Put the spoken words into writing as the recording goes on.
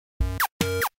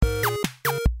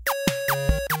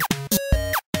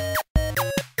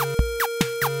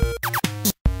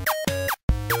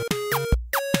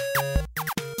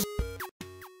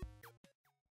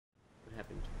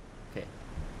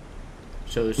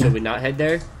So should we not head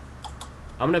there?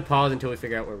 I'm gonna pause until we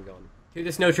figure out where we're going. To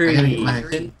the snow tree.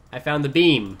 I found the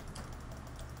beam.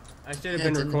 I should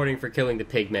have been recording for killing the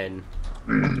pigmen.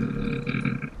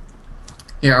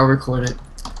 Here, I'll record it.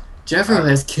 Jeffro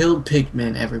has killed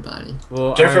pigmen, everybody.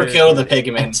 Well, Jeffro killed the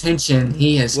pigmen. Attention,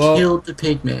 he has killed the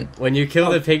pigmen. When you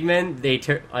kill the pigmen, they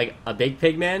turn like a big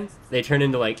pigman. They turn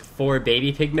into like 4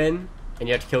 baby pigmen, and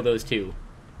you have to kill those 2.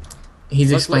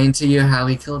 He's explained to you how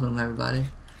he killed them, everybody.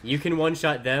 You can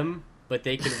one-shot them, but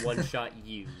they can one-shot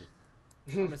you.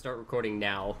 I'm gonna start recording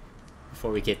now,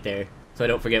 before we get there, so I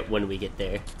don't forget when we get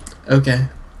there. Okay.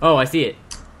 Oh, I see it.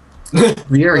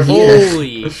 We are here.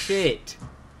 Holy shit!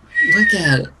 Look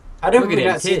at it. How do we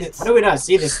not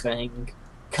see this thing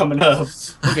coming up?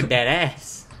 Look at that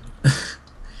ass.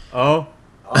 Oh.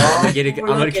 I'm gonna get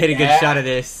a good shot of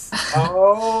this.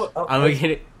 Oh. I'm gonna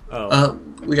get it. Oh.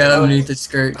 We got underneath the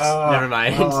skirts. Never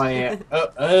mind. Oh yeah.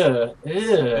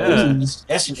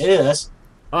 Yes, it is.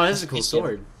 Oh, this is a cool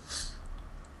sword.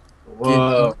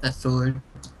 Whoa. That sword.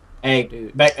 Hey,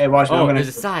 dude. Hey, watch me. Oh, there's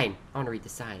a sign. I want to read the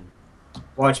sign.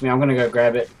 Watch me. I'm gonna go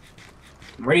grab it.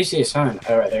 Where do you see a sign?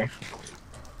 Oh, right there.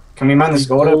 Can we mine this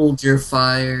gold up? Hold your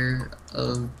fire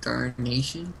of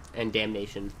darnation and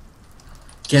damnation.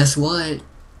 Guess what?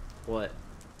 What?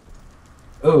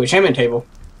 Oh, enchantment table.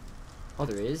 Oh,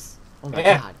 there is? Oh my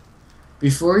god.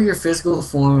 Before your physical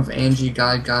form of Angie,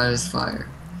 God is fire.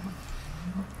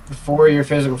 Before your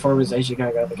physical form is Angie,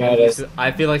 God the goddess.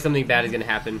 I feel like something bad is gonna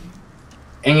happen.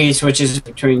 Angie switches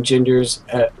between genders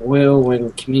at will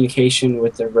when communication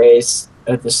with the race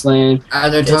of the slain.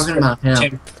 They're talking about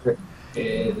him.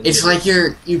 It's like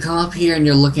you come up here and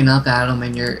you're looking up at him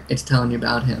and it's telling you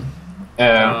about him.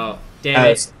 Oh, damn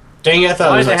it. Dang it, I thought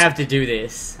Why it was did like, I have to do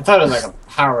this? I thought it was like a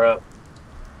power up.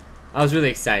 I was really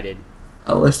excited.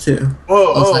 I was too.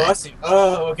 I see.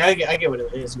 Oh, okay, I get what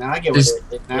it is now. I get what it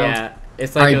is now. Yeah,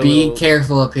 it's like Alright, be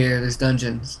careful up here. There's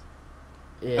dungeons.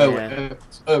 Yeah.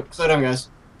 Oh, slow down, guys.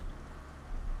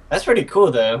 That's pretty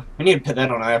cool, though. We need to put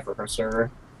that on our Africa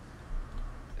server.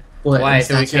 What, why?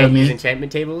 So we can't use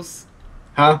enchantment tables?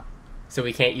 Huh? So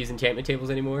we can't use enchantment tables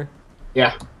anymore?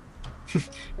 Yeah.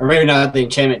 Or maybe not the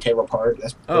enchantment table part.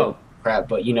 That's crap,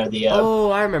 but you know the... oh,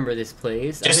 I remember this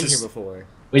place. I've been here before.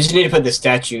 We just need to put the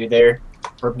statue there.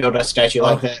 Or build a statue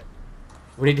like that.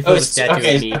 We need to build a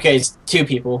statue of me. Okay, it's 2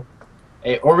 people.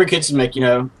 Hey, or we could just make,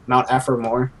 Mount Afro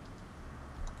more.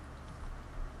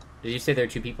 Did you say there are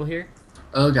 2 people here?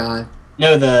 Oh god.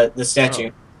 No, the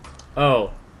statue.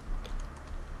 Oh.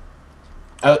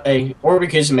 Hey, or we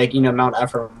could just make, Mount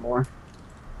Afro more.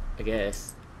 I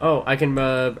guess. Oh, I can,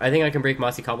 I think I can break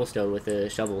mossy cobblestone with a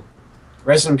shovel.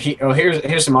 Rest in peace. Oh,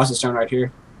 here's some mossy stone right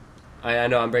here. I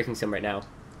know, I'm breaking some right now.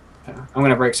 I'm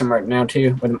gonna break some right now,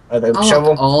 too, with the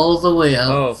shovel. All the way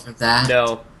up for that?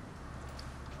 No.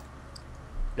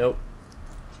 Nope.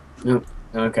 Nope.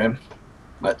 Okay.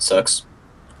 That sucks.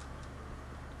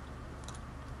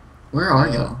 Where are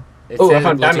y'all? Oh, I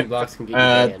found diamond. Blocks can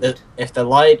get if the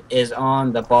light is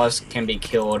on, the boss can be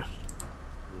killed.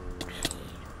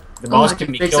 The boss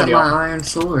can be killed, y'all. My iron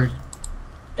sword.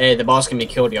 Hey, the boss can be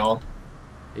killed, y'all.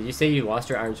 Did you say you lost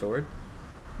your iron sword?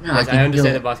 No, I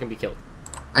understand the boss can be killed.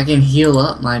 I can heal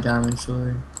up my diamond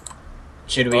sword.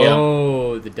 Should we?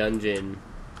 Oh, the dungeon.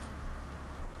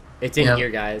 It's in here,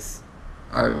 guys.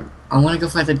 I want to go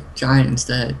fight the giant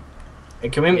instead. Hey,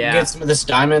 can we get some of this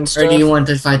diamond stuff? Or do you want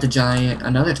to fight the giant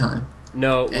another time?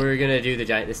 No, we're gonna do the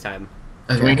giant this time.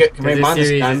 Okay. Can we this mine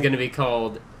series this is gonna be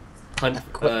called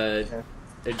The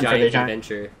Giant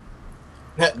Adventure.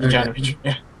 The giant adventure.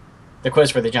 Yeah. The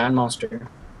quest for the giant monster.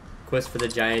 Quest for the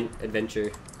giant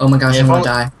adventure. Oh my gosh, I'm gonna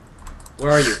die.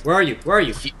 Where are you? Where are you? Where are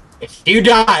you? If you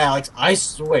die, Alex, I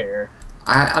swear.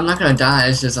 I'm not gonna die.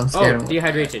 It's just I'm scared. Oh,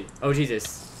 dehydration. Oh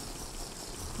Jesus.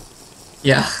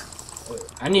 Yeah.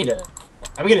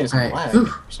 I'm getting some lag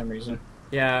for some reason.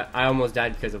 Yeah, I almost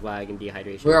died because of lag and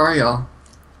dehydration. Where are y'all?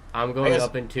 I'm going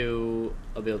up into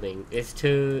a building. It's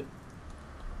to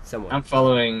someone. I'm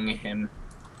following him.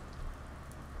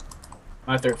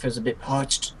 My throat feels a bit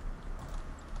parched.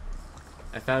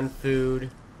 I found food.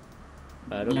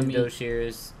 I don't have dough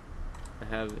shears. I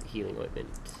have healing ointment.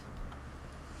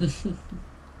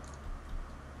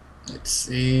 Let's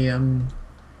see. I'm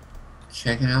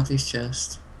checking out these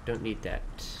chests. Don't need that.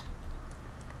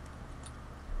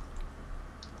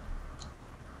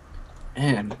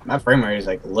 Man, my frame rate is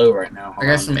like low right now. I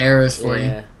got some arrows for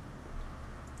you.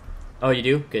 Oh, you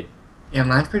do? Good. Yeah,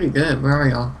 mine's pretty good. Where are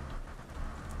y'all?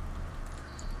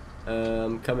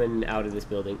 Coming out of this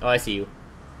building. Oh, I see you.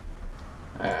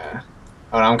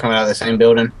 Oh, I'm coming out of the same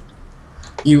building.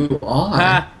 You are?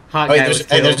 Ha! hot Wait, guy was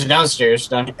there's killed. a downstairs.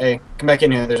 Hey, come back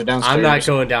in here. There's a downstairs. I'm not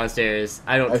going downstairs.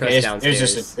 I don't trust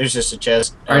downstairs. There's just a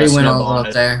chest. I already went all snowball in up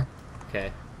it. there.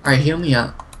 Okay. Alright, heal me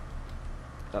up.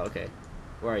 Oh, okay.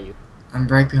 Where are you? I'm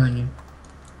right behind you.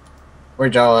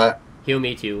 Where'd y'all at? Heal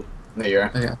me too. There you are.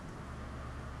 Okay.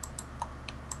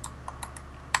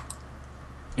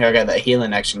 Yeah, I got that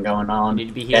healing action going on. Need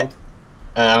to be healed.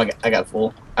 I got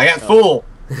full. I got full.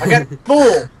 I got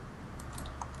full.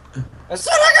 I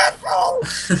said I got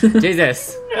full.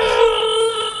 Jesus.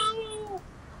 No.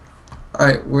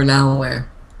 Alright, we're now where?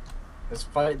 Let's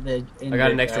fight the. I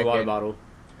got an extra water bottle.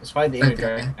 Let's fight the Ender Okay.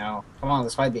 Dragon now. Come on,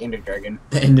 let's fight the Ender Dragon.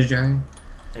 The Ender Dragon.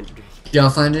 Enter Dragon. Did y'all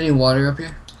find any water up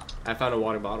here? I found a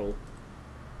water bottle.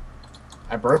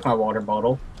 I broke my water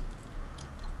bottle.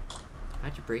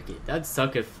 How'd you break it? That'd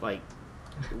suck if like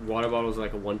water bottles were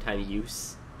like a one-time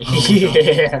use.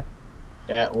 Yeah.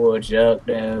 That would suck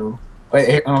though. Wait,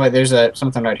 here, oh wait, there's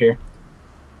something right here.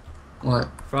 What?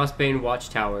 Frostbane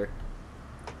Watchtower.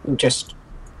 Ooh, just.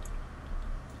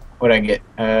 What'd I get?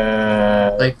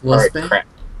 Like alright, Wolfsbane? crap.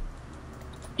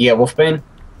 Yeah, Wolfbane.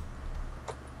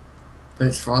 But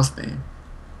it's Frostbane.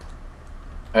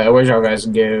 Where'd y'all guys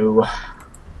go? Up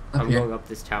I'm here. going up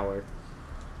this tower.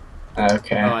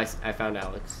 Okay. Oh, I found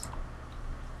Alex.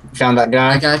 Found that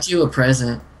guy. I got you a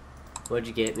present. What'd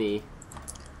you get me?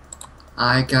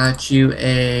 I got you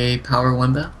a power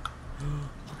one bell. Oh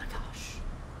my gosh.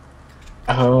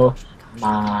 Oh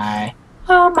my.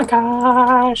 Oh my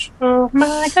gosh. Oh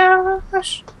my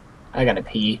gosh. I gotta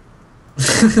pee.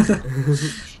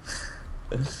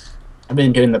 I've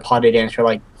been doing the potty dance for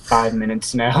like 5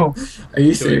 minutes now. Are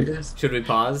you Should we- serious? Should we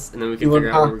pause and then we can You figure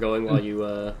want- out where we're going while you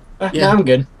Yeah. No, I'm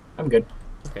good. I'm good.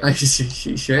 Okay. Are you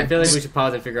sure? I feel like we should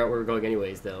pause and figure out where we're going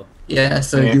anyways though. Yeah,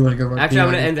 so Yeah. you want to go right Actually, I'm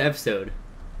gonna behind end the episode.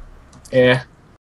 Yeah.